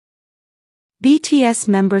BTS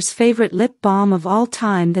members' favorite lip balm of all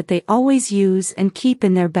time that they always use and keep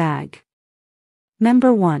in their bag.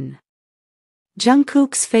 Number 1.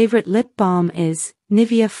 Jungkook's favorite lip balm is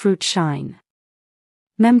Nivea Fruit Shine.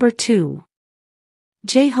 Number 2.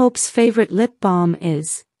 Jhope's favorite lip balm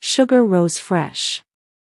is Sugar Rose Fresh.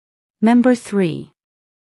 Number 3.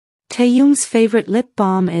 Taeyoung's favorite lip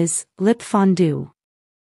balm is Lip Fondue.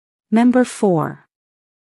 Number 4.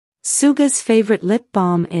 Suga's favorite lip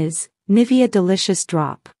balm is Nivea Delicious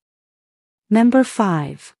Drop. Number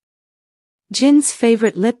 5. Jin's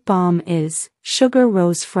favorite lip balm is Sugar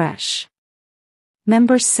Rose Fresh.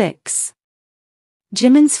 Number 6.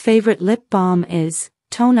 Jimin's favorite lip balm is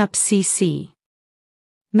Tone Up CC.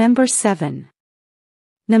 Number 7.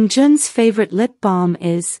 Namjoon's favorite lip balm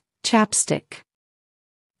is Chapstick.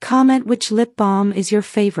 Comment which lip balm is your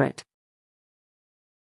favorite.